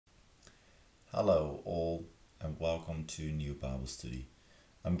Hello, all, and welcome to New Bible Study.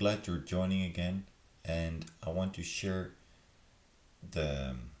 I'm glad you're joining again, and I want to share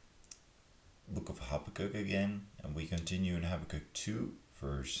the book of Habakkuk again, and we continue in Habakkuk 2,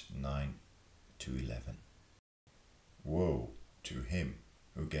 verse 9 to 11. Woe to him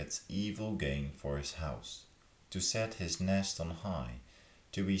who gets evil gain for his house, to set his nest on high,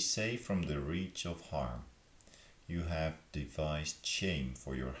 to be safe from the reach of harm. You have devised shame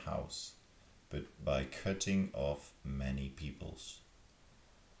for your house, but by cutting off many peoples.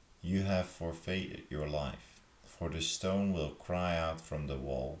 You have forfeited your life, for the stone will cry out from the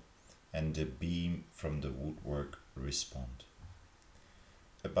wall, and the beam from the woodwork respond.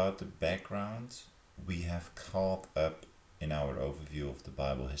 About the background, we have caught up in our overview of the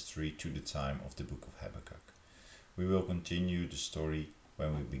Bible history to the time of the book of Habakkuk. We will continue the story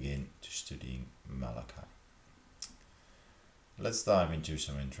when we begin to studying Malachi. Let's dive into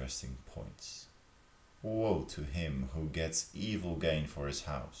some interesting points. Woe to him who gets evil gain for his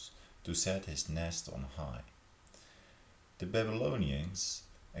house, to set his nest on high. The Babylonians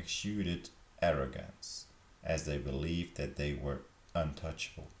exuded arrogance, as they believed that they were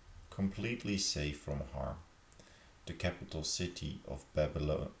untouchable, completely safe from harm. The capital city of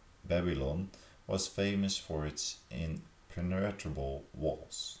Babylon was famous for its impenetrable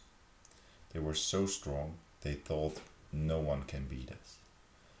walls. They were so strong they thought no one can beat us.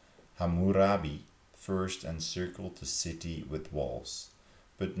 Hammurabi first encircled the city with walls,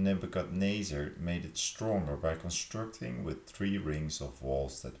 but Nebuchadnezzar made it stronger by constructing with 3 rings of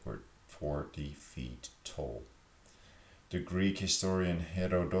walls that were 40 feet tall. The Greek historian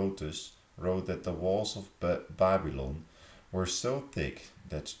Herodotus wrote that the walls of Babylon were so thick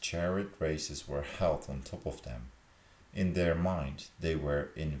that chariot races were held on top of them. In their mind, they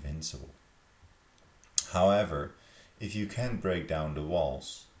were invincible. However, if you can't break down the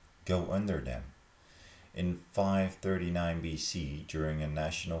walls, go under them. In 539 BC, during a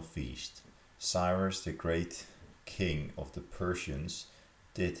national feast, Cyrus the great king of the Persians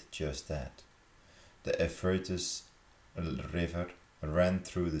did just that. The Euphrates river ran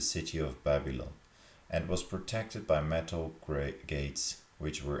through the city of Babylon and was protected by metal gates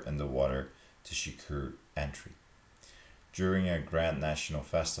which were underwater to secure entry. During a grand national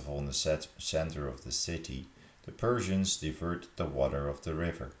festival in the center of the city, the Persians diverted the water of the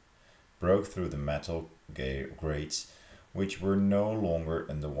river, broke through the metal grates which were no longer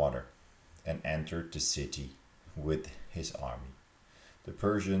underwater, and entered the city with his army. The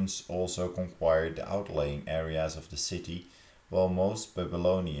Persians also conquered the outlying areas of the city, while most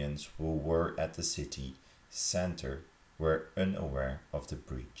Babylonians who were at the city center were unaware of the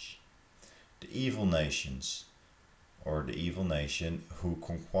breach. The evil nations, or the evil nation who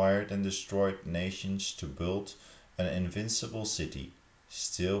conquered and destroyed nations to build an invincible city,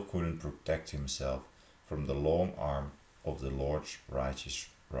 still couldn't protect himself from the long arm of the Lord's righteous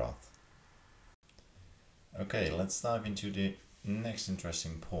wrath. Okay, let's dive into the next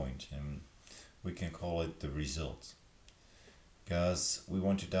interesting point, and we can call it the result. Because we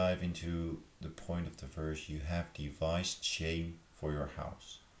want to dive into the point of the verse, you have devised shame for your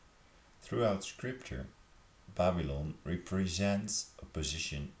house. Throughout Scripture, Babylon represents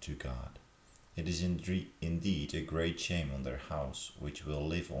opposition to God. It is indeed a great shame on their house, which will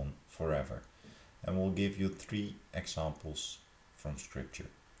live on forever. And we'll give you 3 examples from Scripture.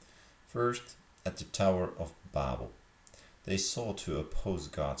 First, at the Tower of Babel. They sought to oppose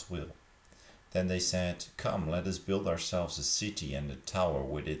God's will. Then they said, "Come, let us build ourselves a city and a tower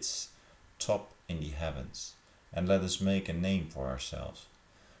with its top in the heavens, and let us make a name for ourselves,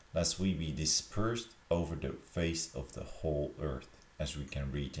 lest we be dispersed over the face of the whole earth," as we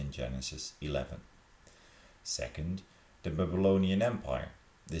can read in Genesis 11. Second, the Babylonian Empire.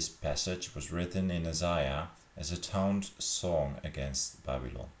 This passage was written in Isaiah as a taunt song against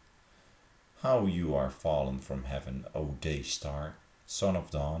Babylon. "How you are fallen from heaven, O day star, son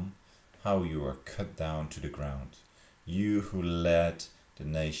of dawn, how you are cut down to the ground, you who led the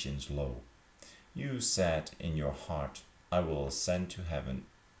nations low. You said in your heart, I will ascend to heaven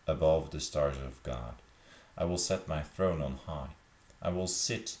above the stars of God. I will set my throne on high. I will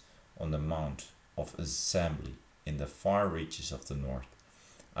sit on the mount of assembly in the far reaches of the north.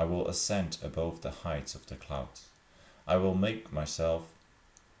 I will ascend above the heights of the clouds. I will make myself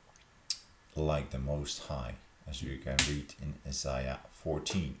like the Most High," as you can read in Isaiah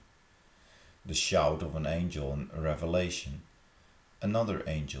 14. The shout of an angel in Revelation. Another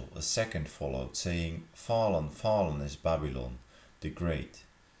angel, a second, followed, saying, "Fallen, fallen is Babylon the Great.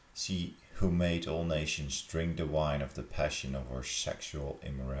 She who made all nations drink the wine of the passion of her sexual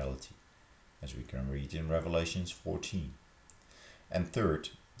immorality," as we can read in Revelation 14. And third,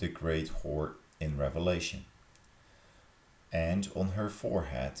 the great whore in Revelation. And on her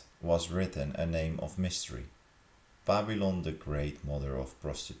forehead was written a name of mystery, Babylon the great, mother of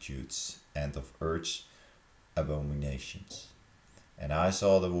prostitutes and of earth's abominations. And I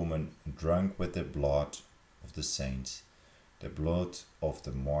saw the woman drunk with the blood of the saints, the blood of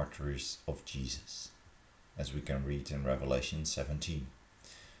the martyrs of Jesus, as we can read in Revelation 17.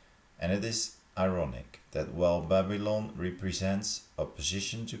 And it is ironic that while Babylon represents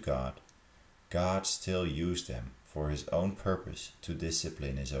opposition to God, God still used them for his own purpose to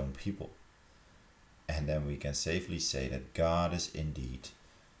discipline his own people. And then we can safely say that God is indeed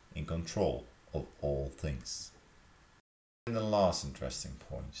in control of all things. And the last interesting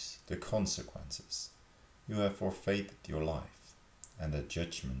point, the consequences. You have forfeited your life, and the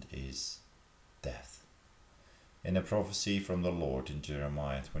judgment is death. In a prophecy from the Lord in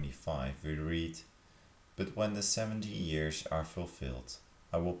Jeremiah 25 we read, "But when the 70 years are fulfilled,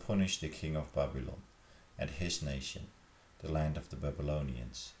 I will punish the king of Babylon and his nation, the land of the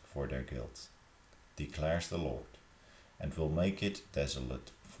Babylonians, for their guilt, declares the Lord, and will make it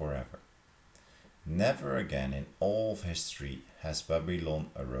desolate forever. Never again in all of history has Babylon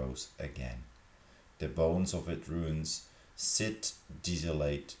arose again. The bones of its ruins sit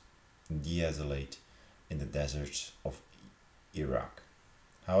desolate in the deserts of Iraq.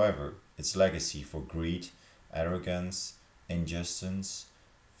 However, its legacy for greed, arrogance, injustice,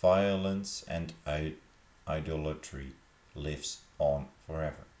 violence, and idolatry lives on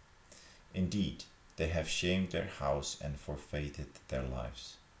forever. Indeed, they have shamed their house and forfeited their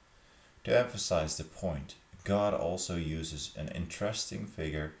lives." To emphasize the point, God also uses an interesting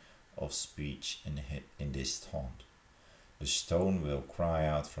figure of speech in this taunt. The stone will cry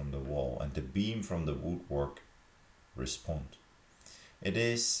out from the wall, and the beam from the woodwork respond. It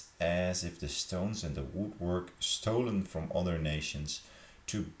is as if the stones and the woodwork stolen from other nations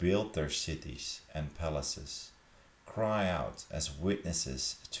to build their cities and palaces cry out as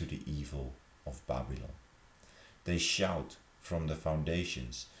witnesses to the evil of Babylon. They shout from the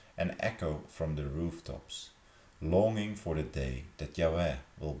foundations and echo from the rooftops, longing for the day that Yahweh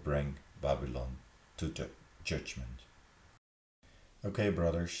will bring Babylon to judgment. Okay,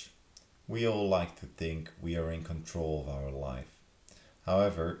 brothers, we all like to think we are in control of our life.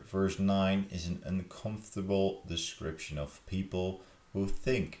 However, verse 9 is an uncomfortable description of people who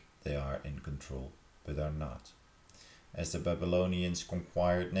think they are in control, but are not. As the Babylonians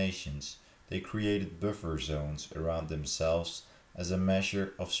conquered nations, they created buffer zones around themselves as a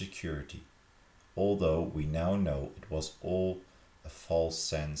measure of security, although we now know it was all a false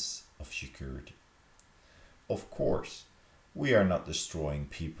sense of security. Of course, we are not destroying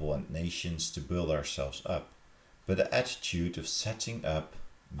people and nations to build ourselves up, but the attitude of setting up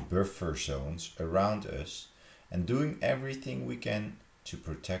buffer zones around us and doing everything we can to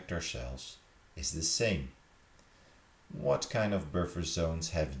protect ourselves is the same. What kind of buffer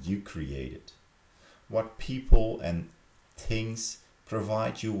zones have you created? What people and things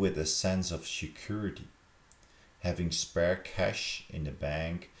provide you with a sense of security? Having spare cash in the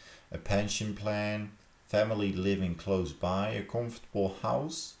bank, a pension plan, family living close by, a comfortable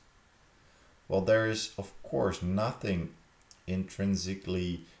house? Well, there is of course nothing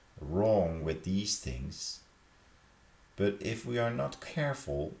intrinsically wrong with these things, but if we are not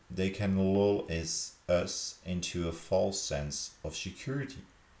careful, they can lull us into a false sense of security.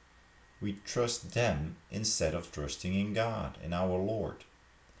 We trust them instead of trusting in God, in our Lord.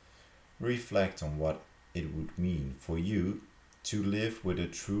 Reflect on what it would mean for you to live with a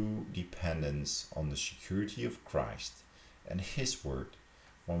true dependence on the security of Christ and His Word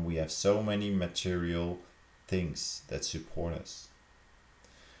when we have so many material things that support us.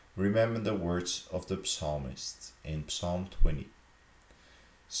 Remember the words of the psalmist in Psalm 20.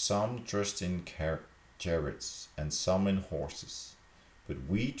 Some trust in chariots and some in horses, but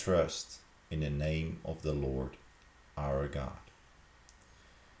we trust in the name of the Lord our God.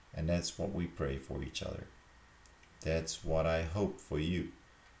 And that's what we pray for each other. That's what I hope for you,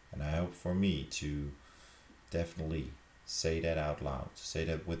 and I hope for me to definitely say that out loud, say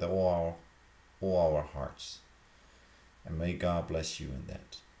that with all our hearts. And may God bless you in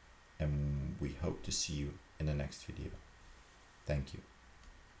that. And we hope to see you in the next video. Thank you.